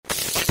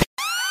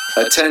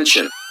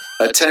Attention,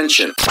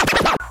 attention.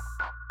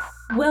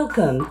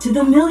 Welcome to the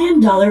 $1 Million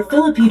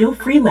Filipino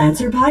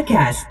Freelancer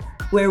Podcast,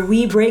 where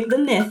we break the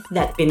myth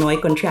that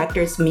Pinoy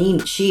contractors mean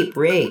cheap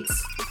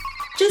rates.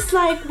 Just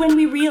like when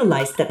we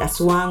realized that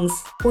aswangs,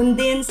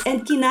 hundins,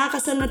 and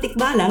kinakasal na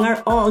tikbalang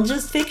are all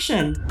just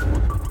fiction.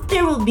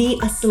 There will be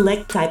a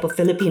select type of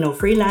Filipino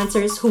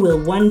freelancers who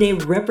will one day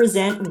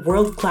represent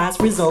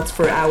world-class results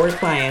for our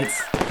clients.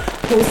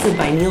 Hosted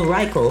by Neil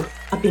Reichel,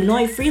 a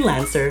Pinoy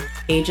freelancer,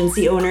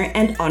 agency owner,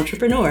 and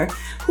entrepreneur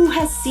who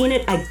has seen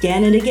it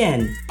again and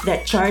again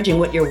that charging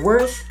what you're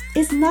worth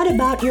is not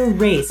about your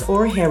race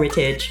or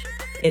heritage.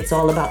 It's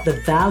all about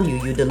the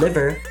value you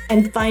deliver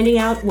and finding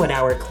out what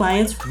our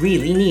clients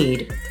really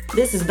need.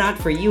 This is not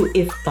for you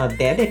if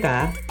pabebe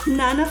ka,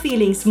 nana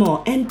feelings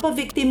mo, and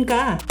pa-victim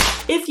ka.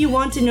 If you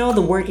want to know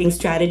the working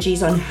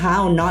strategies on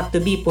how not to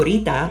be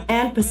purita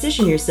and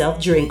position yourself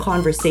during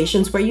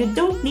conversations where you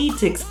don't need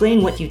to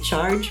explain what you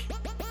charge,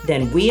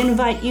 then we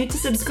invite you to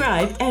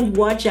subscribe and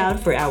watch out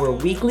for our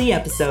weekly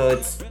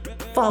episodes.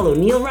 Follow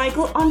Neil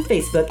Reichel on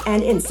Facebook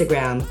and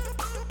Instagram.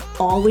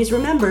 Always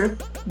remember,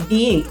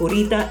 being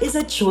purita is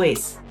a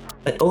choice,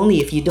 but only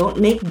if you don't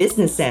make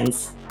business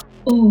sense.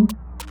 Oh,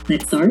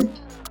 let's start.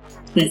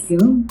 Let's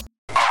go.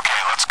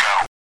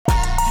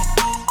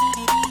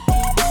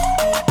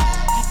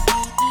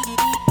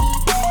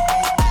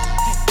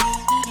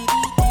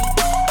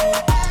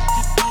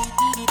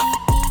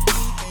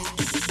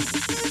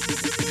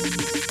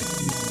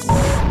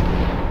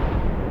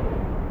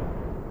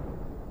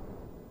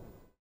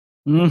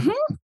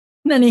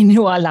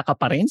 Naniniwala ka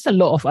pa rin sa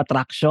law of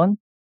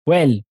attraction?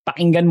 Well,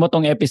 pakinggan mo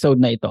tong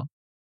episode na ito.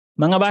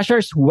 Mga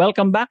bashers,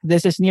 welcome back.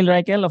 This is Neil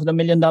Reichel of the $1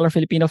 Million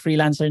Filipino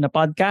Freelancer na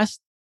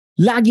podcast.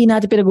 Lagi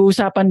natin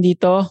pinag-uusapan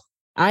dito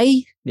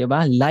ay, di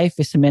ba, life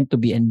is meant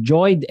to be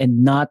enjoyed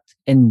and not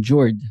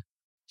endured.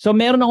 So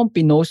meron akong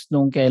pinost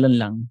nung kailan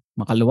lang,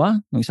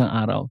 makalawa, nung isang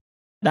araw.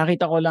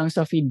 Nakita ko lang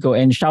sa feed ko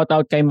and shout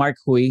out kay Mark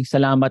Huy.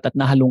 Salamat at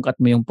nahalungkat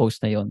mo yung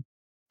post na yon.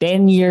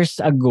 10 years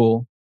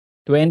ago,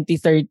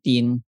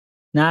 2013,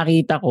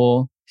 nakita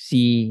ko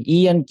si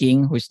Ian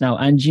King, who is now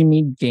Angie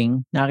Mead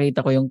King.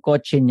 Nakita ko yung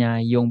kotse niya,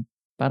 yung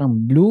parang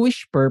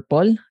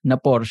bluish-purple na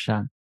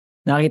Porsche.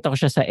 Nakita ko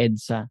siya sa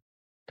EDSA.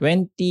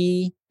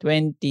 2023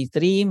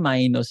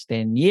 minus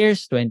 10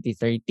 years,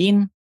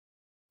 2013.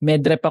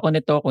 Medrep ako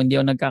nito, kung hindi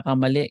ako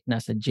nagkakamali.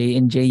 Nasa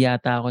J&J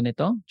yata ako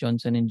nito,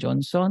 Johnson &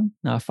 Johnson,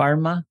 na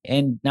pharma.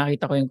 And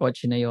nakita ko yung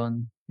kotse na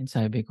yon. And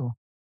sabi ko,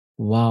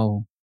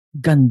 wow,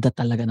 ganda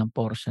talaga ng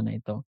Porsche na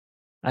ito.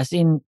 As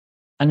in,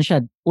 ano siya,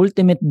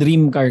 ultimate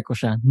dream car ko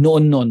siya,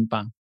 noon-noon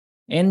pa.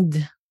 And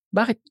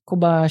bakit ko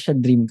ba siya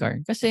dream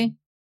car? Kasi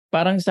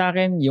parang sa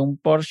akin,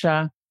 yung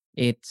Porsche,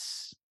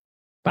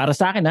 para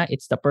sa akin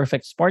it's the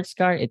perfect sports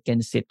car. It can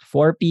sit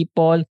 4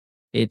 people.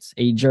 It's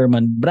a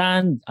German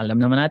brand.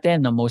 Alam naman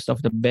natin na most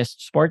of the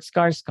best sports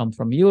cars come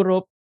from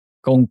Europe.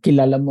 Kung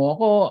kilala mo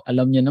ako,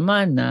 alam niyo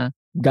naman na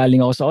galing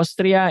ako sa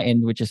Austria,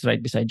 and which is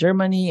right beside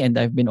Germany, and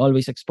I've been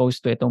always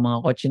exposed to itong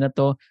mga kotse na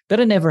to,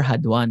 pero never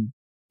had one.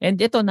 And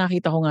ito,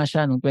 nakita ko nga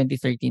siya noong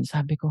 2013.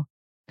 Sabi ko,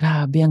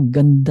 grabe, ang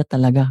ganda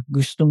talaga.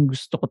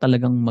 Gustong-gusto ko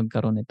talagang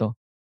magkaroon ito.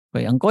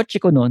 Okay, ang kotse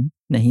ko noon,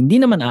 na hindi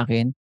naman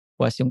akin,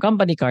 was yung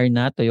company car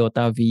na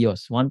Toyota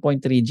Vios.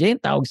 1.3J,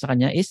 ang tawag sa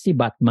kanya is si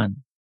Batman.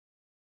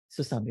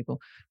 So sabi ko,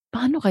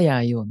 paano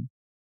kaya yun?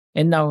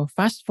 And now,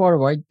 fast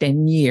forward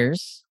 10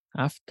 years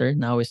after,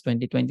 now is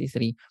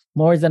 2023,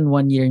 more than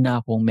 1 year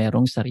na akong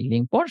merong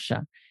sariling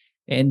Porsche.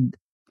 And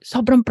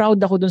sobrang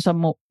proud ako dun sa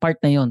part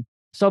na yun.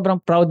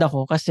 Sobrang proud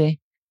ako kasi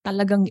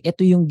talagang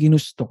ito yung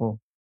ginusto ko.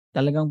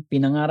 Talagang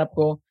pinangarap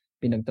ko,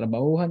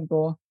 pinagtrabahuhan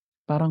ko.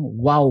 Parang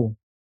wow,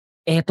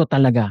 ito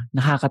talaga,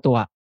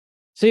 nakakatuwa.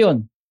 So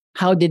yun,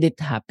 how did it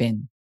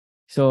happen?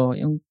 So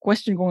yung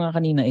question ko nga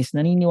kanina is,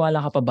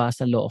 naniniwala ka pa ba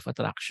sa law of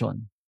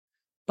attraction?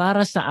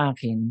 Para sa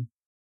akin,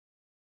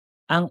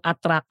 ang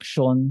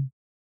attraction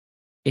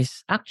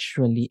is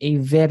actually a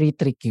very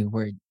tricky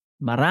word.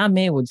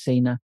 Marami would say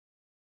na,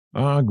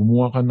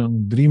 gumawa ka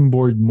ng dream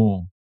board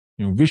mo,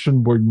 yung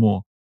vision board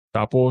mo,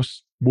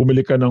 tapos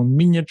bumili ka ng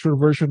miniature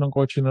version ng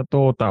kotse na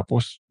to,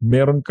 tapos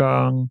meron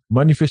kang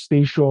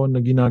manifestation na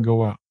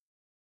ginagawa.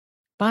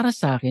 Para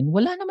sa akin,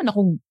 wala naman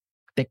akong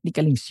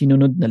technically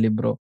sinunod na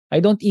libro.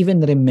 I don't even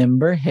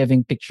remember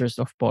having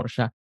pictures of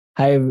Porsche.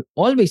 I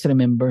always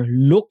remember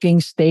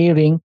looking,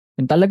 staring,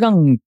 and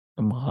talagang,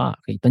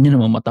 makakita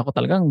nyo naman mata ko,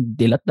 talagang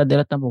dilat na,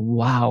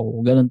 wow,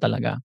 ganun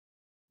talaga.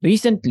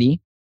 Recently,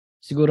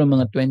 siguro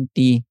mga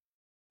 2020,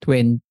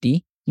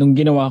 nung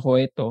ginawa ko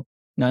ito,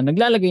 na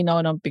naglalagay na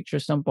ako ng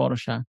pictures ng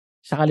Porsche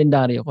sa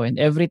kalendaryo ko. And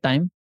every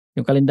time,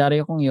 yung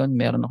kalendaryo kong yun,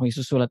 meron akong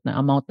isusulat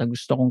na amount na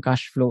gusto kong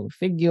cash flow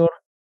figure.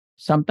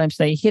 Sometimes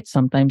na-hit,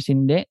 sometimes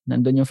hindi.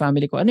 Nandun yung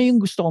family ko. Ano yung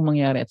gusto kong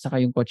mangyari at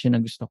saka yung kotse na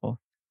gusto ko.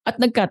 At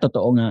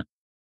nagkatotoo nga.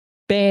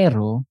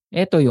 Pero,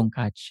 eto yung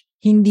catch.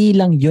 Hindi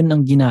lang yun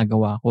ang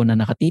ginagawa ko na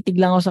nakatitig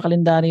lang ako sa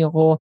kalendaryo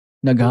ko,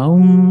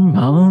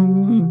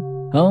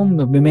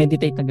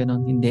 nag-meditate na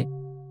gano'n. Hindi.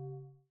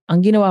 Ang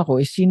ginawa ko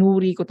is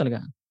sinuri ko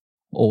talaga.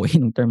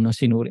 Yung term na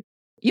sinuri.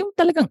 yung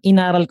talagang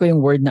inaral ko yung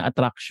word na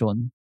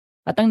attraction.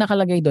 At ang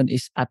nakalagay doon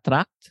is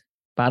attract,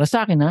 para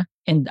sa akin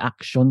and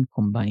action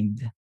combined.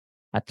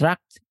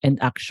 Attract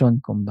and action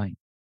combined.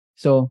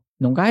 So,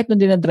 kahit nung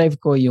dinadrive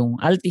ko yung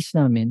Altis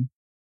namin,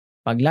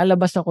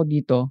 paglalabas ako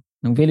dito,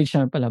 ng village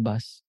namin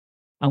palabas,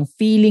 ang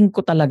feeling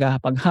ko talaga,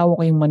 pag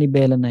hawak ko yung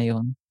manibela na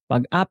yon,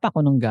 pag apa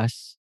ko ng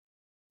gas,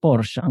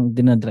 Porsche ang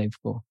dinadrive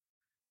ko.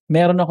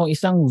 Meron akong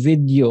isang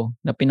video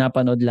na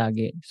pinapanood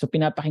lagi. So,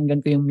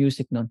 pinapakinggan ko yung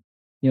music nun.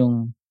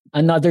 Yung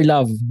Another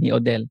Love ni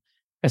Odell.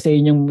 Kasi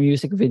yun yung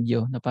music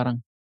video na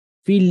parang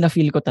feel na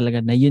feel ko talaga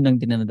na yun ang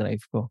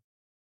dinadrive ko.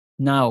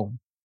 Now,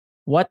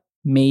 what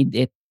made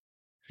it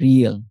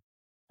real?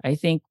 I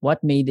think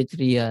what made it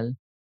real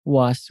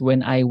was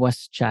when I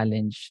was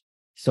challenged.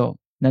 So,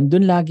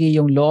 nandun lagi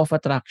yung law of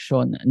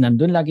attraction.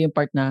 Nandun lagi yung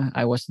part na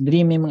I was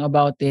dreaming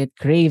about it,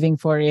 craving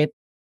for it.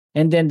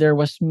 And then there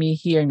was me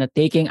here na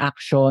taking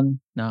action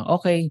na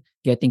okay,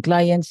 getting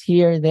clients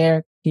here,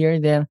 there.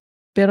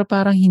 Pero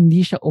parang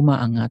hindi siya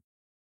umaangat.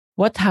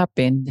 What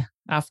happened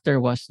after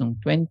was nung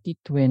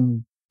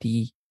 2020,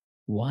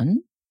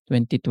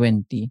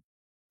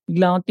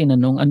 bigla akong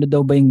tinanong ano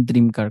daw ba yung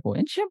dream car ko.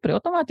 And syempre,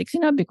 automatic,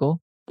 sinabi ko,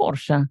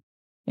 Porsche.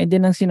 And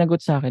then ang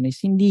sinagot sa akin is,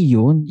 hindi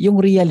yun, yung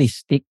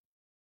realistic.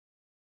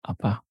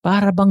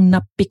 Para bang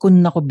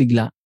napikon na ko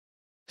bigla.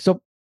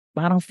 So,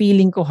 parang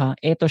feeling ko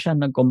eto siya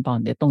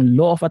nag-compound. Itong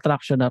law of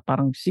attraction na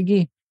parang,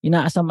 sige,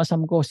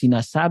 inaasam-asam ko,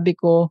 sinasabi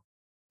ko,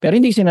 pero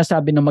hindi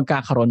sinasabi na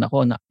magkakaroon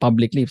ako na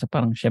publicly. So,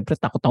 parang, syempre,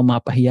 takot ako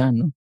mapahiya,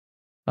 no?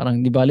 Parang,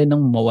 di bale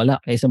nang mawala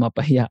kaysa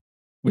mapahiya,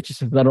 which is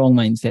the wrong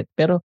mindset.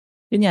 Pero,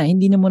 yun nga,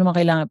 hindi naman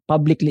kailangan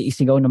publicly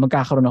isigaw na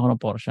magkakaroon ako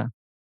ng Porsche.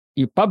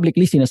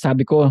 Publicly,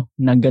 sinasabi ko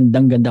na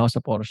gandang-ganda ako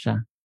sa Porsche.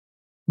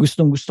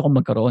 Gustong-gusto ko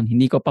magkaroon.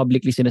 Hindi ko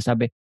publicly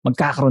sinasabi,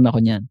 magkakaroon ako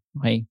niyan.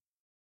 Okay?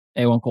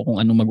 Ewan ko kung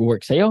anong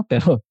mag-work sa'yo,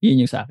 pero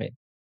yun yung sa akin.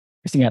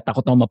 Kasi nga,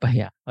 takot ako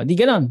mapahiya. O, di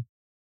ganon.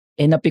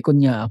 Napikon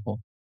niya ako.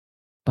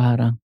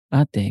 Parang,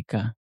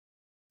 teka.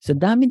 Sa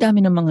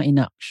dami-dami ng mga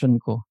in-action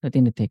ko na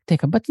tinitake,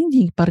 teka, ba't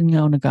hindi pa rin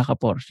nga ako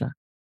nagkaka-Porsche?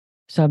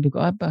 Sabi ko,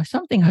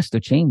 something has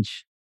to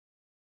change.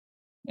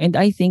 And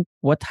I think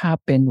what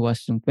happened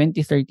was yung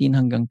 2013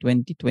 hanggang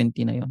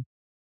 2020 na yon.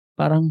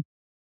 Parang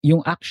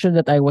yung action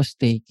that I was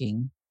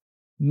taking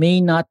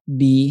may not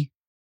be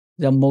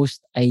the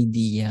most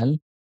ideal,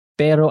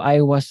 pero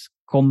I was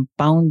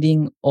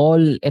compounding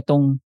all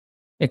itong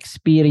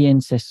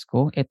experiences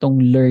ko, itong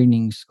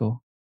learnings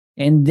ko.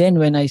 And then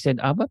when I said,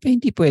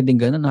 hindi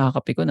pwedeng ganun,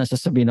 nakakapiko na,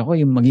 sasabihin ako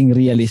yung maging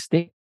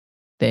realistic.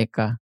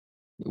 Teka,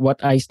 what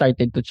I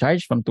started to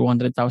charge from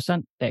 200,000,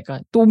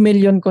 teka, 2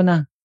 million ko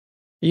na.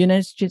 Yun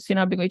na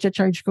sinabi ko,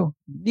 i-charge ko.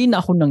 Di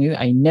na ako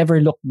I never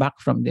look back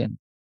from then.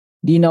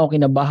 Di na ako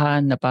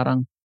kinabahan na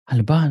parang,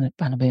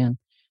 paano ba yan?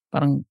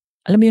 Parang,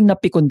 alam mo yung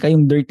napikon ka,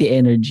 yung dirty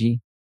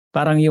energy.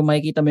 Parang yung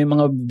makikita mo yung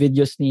mga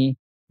videos ni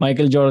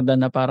Michael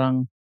Jordan na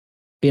parang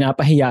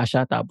pinapahiya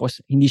siya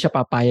tapos hindi siya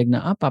papayag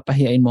na,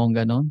 papahiyain mo ang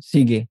ganon.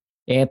 Sige,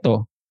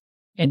 eto.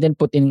 And then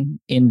put in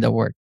the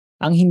work.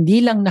 Ang hindi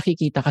lang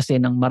nakikita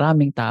kasi ng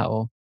maraming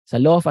tao sa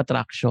law of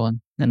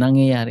attraction na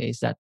nangyayari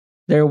is that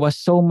there was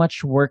so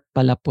much work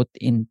pala put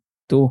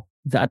into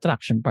the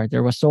attraction part.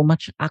 There was so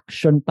much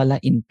action pala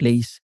in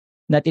place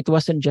that it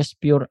wasn't just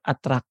pure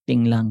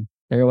attracting lang.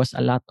 There was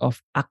a lot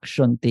of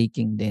action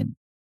taking then.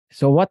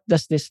 So what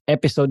does this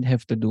episode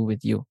have to do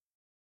with you?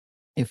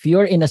 If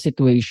you're in a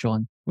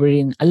situation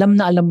wherein alam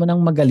mo nang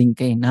magaling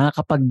ka,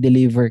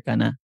 nakakapag-deliver ka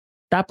na,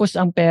 tapos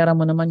ang pera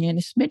mo naman yan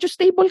is medyo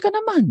stable ka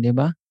naman, di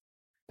ba?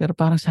 Pero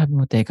parang sabi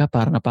mo, teka,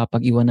 parang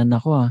napapag-iwanan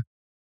ako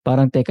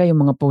Parang teka,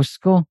 yung mga post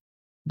ko,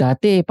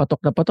 dati patok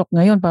na patok,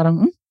 ngayon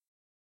parang,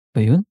 ba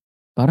yun?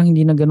 Parang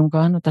hindi na ganun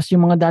ka Tapos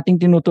yung mga dating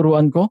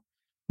tinuturuan ko,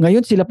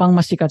 ngayon sila pang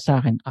masikat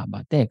sa akin.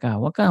 Teka,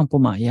 wag kang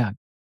pumayag.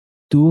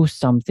 Do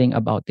something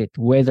about it.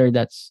 Whether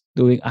that's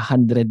doing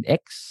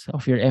 100x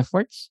of your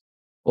efforts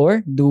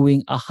or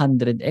doing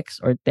 100x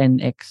or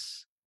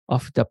 10x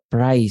of the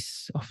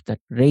price of the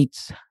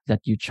rates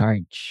that you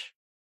charge.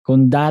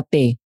 Kung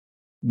dati,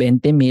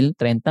 20 mil,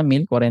 30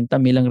 mil, 40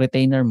 mil ang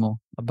retainer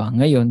mo,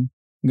 ngayon,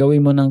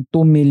 gawin mo ng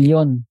 2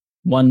 million,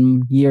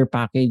 1 year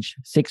package,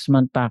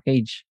 6-month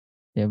package.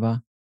 Diba?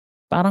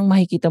 Parang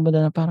makikita mo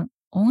na parang,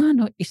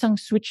 isang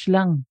switch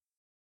lang.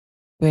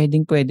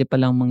 Pwede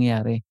palang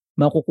mangyari.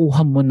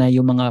 Makukuha mo na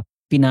yung mga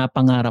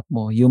pinapangarap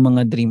mo, yung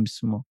mga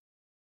dreams mo.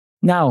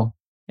 Now,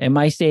 am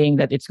I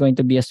saying that it's going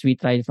to be a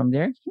sweet ride from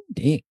there?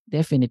 Hindi,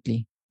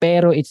 definitely.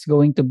 Pero it's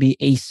going to be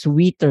a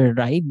sweeter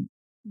ride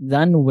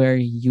than where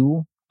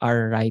you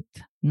are right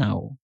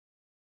now.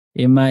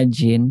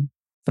 Imagine,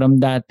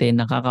 from dati,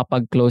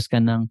 nakakapag-close ka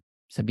ng,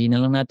 sabihin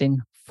na lang natin,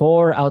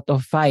 4 out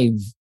of 5.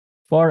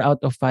 4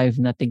 out of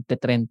 5 na tigta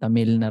 30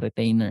 mil na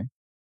retainer.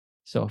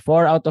 So,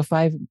 4 out of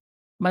 5,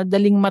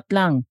 madaling mat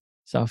lang.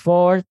 So,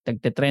 4,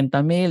 tigta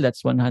 30 mil,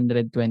 that's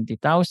 120,000.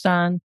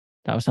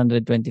 Tapos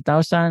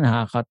 120,000,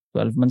 nakaka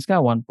 12 months ka,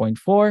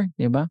 1.4,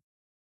 di ba?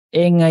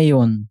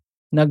 Ngayon,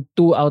 nag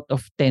 2 out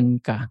of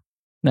 10 ka,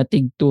 na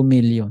tig 2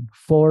 million,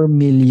 4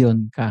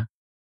 million ka.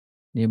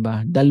 Di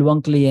ba?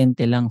 2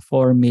 kliyente lang,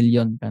 4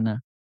 million ka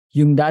na.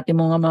 Yung dati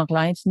mo nga mga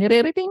clients,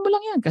 nire-retain mo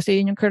lang yan kasi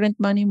yun yung current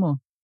money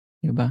mo.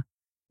 Diba?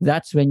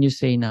 That's when you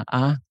say na,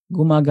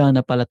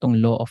 gumagana pala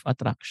tong law of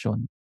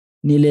attraction.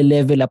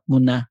 Nile-level up mo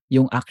na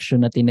yung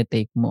action na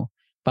tinitake mo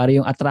para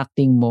yung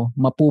attracting mo,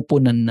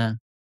 mapupunan na.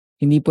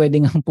 Hindi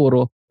pwedeng ang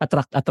puro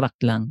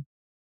attract lang.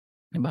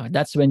 Diba?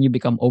 That's when you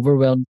become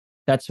overwhelmed.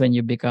 That's when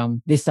you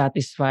become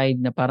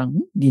dissatisfied na parang,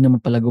 hindi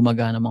naman pala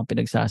gumagana mga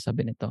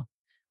pinagsasabi nito.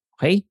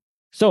 Okay?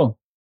 So,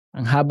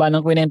 ang haba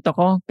ng kwento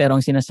ko, pero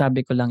ang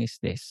sinasabi ko lang is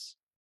this.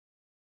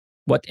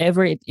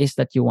 Whatever it is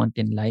that you want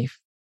in life,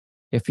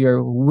 if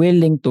you're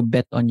willing to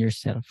bet on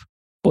yourself,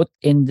 put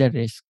in the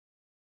risk,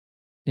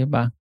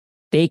 diba?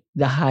 Take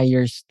the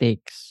higher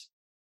stakes,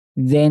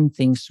 then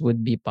things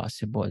would be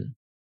possible.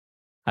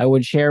 I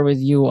would share with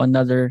you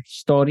another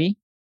story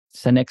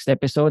sa next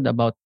episode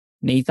about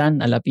Nathan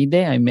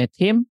Alapide. I met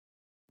him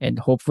and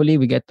hopefully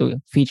we get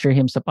to feature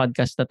him sa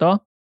podcast na to.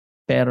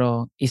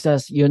 Pero isa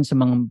yun sa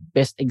mga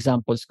best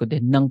examples ko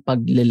din ng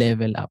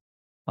pagle-level up.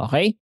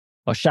 Okay?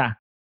 O siya,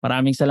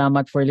 maraming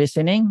salamat for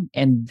listening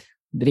and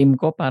dream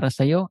ko para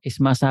sa'yo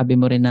is masabi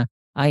mo rin na,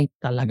 ay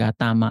talaga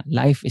tama,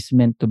 life is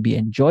meant to be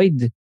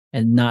enjoyed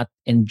and not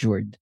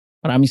endured.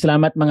 Maraming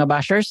salamat mga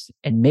bashers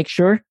and make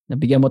sure na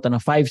bigyan mo ito ng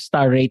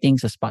 5-star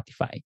rating sa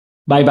Spotify.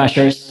 Bye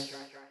bashers!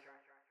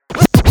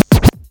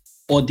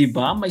 O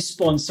diba, may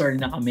sponsor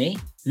na kami?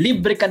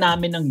 Libre ka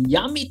namin ng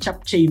yummy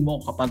chapchae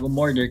mo kapag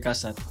umorder ka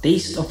sa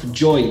Taste of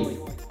Joy.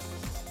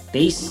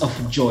 Taste of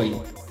Joy.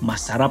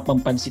 Masarap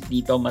ang pansit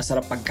dito,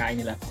 masarap pagkain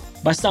nila.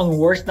 Basta ang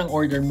worth ng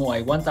order mo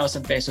ay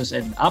 1,000 pesos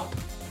and up.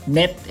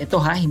 Net, ito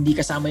ha, hindi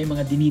kasama yung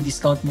mga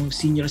dinidiscount mong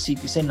senior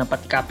citizen na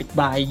pati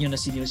kapitbahay nyo na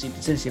senior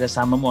citizen, sila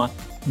sama mo ha.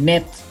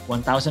 Net,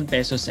 1,000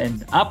 pesos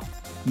and up,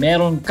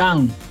 meron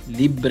kang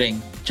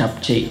libreng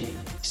chapchae.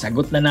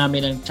 Sagot na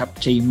namin ang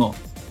chapchae mo.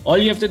 All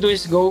you have to do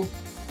is go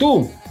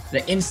to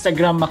the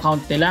Instagram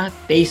account nila,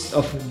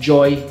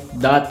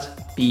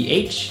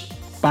 tasteofjoy.ph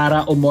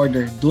para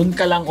umorder. Doon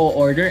ka lang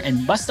o-order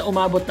and basta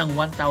umabot ng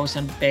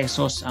 1,000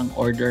 pesos ang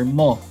order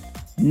mo.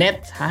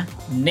 Net ha,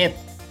 net.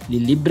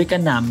 Lilibre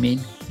ka namin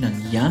ng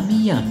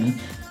yummy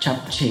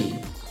chapchae.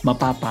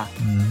 Mapapa.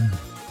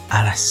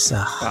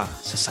 Arasa.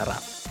 Sa sarap.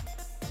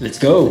 Let's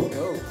go!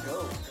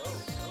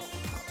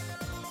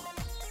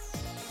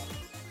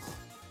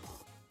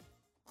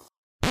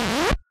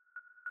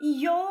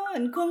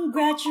 Yon!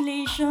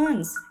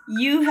 Congratulations!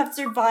 You have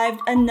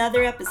survived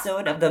another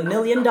episode of the $1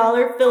 Million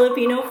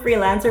Filipino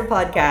Freelancer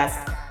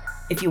Podcast.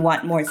 If you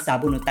want more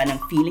sabunutan ng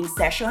feeling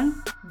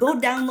session, go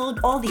download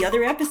all the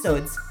other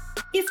episodes.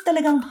 If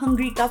talagang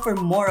hungry ka for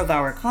more of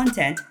our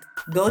content,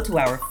 go to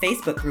our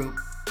Facebook group.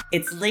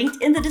 It's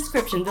linked in the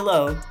description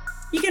below.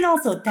 You can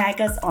also tag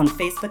us on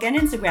Facebook and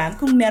Instagram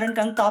kung meron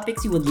kang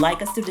topics you would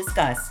like us to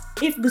discuss.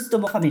 If gusto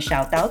mo kami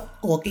shoutout,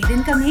 okay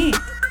din kami.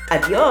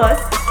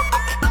 Adios!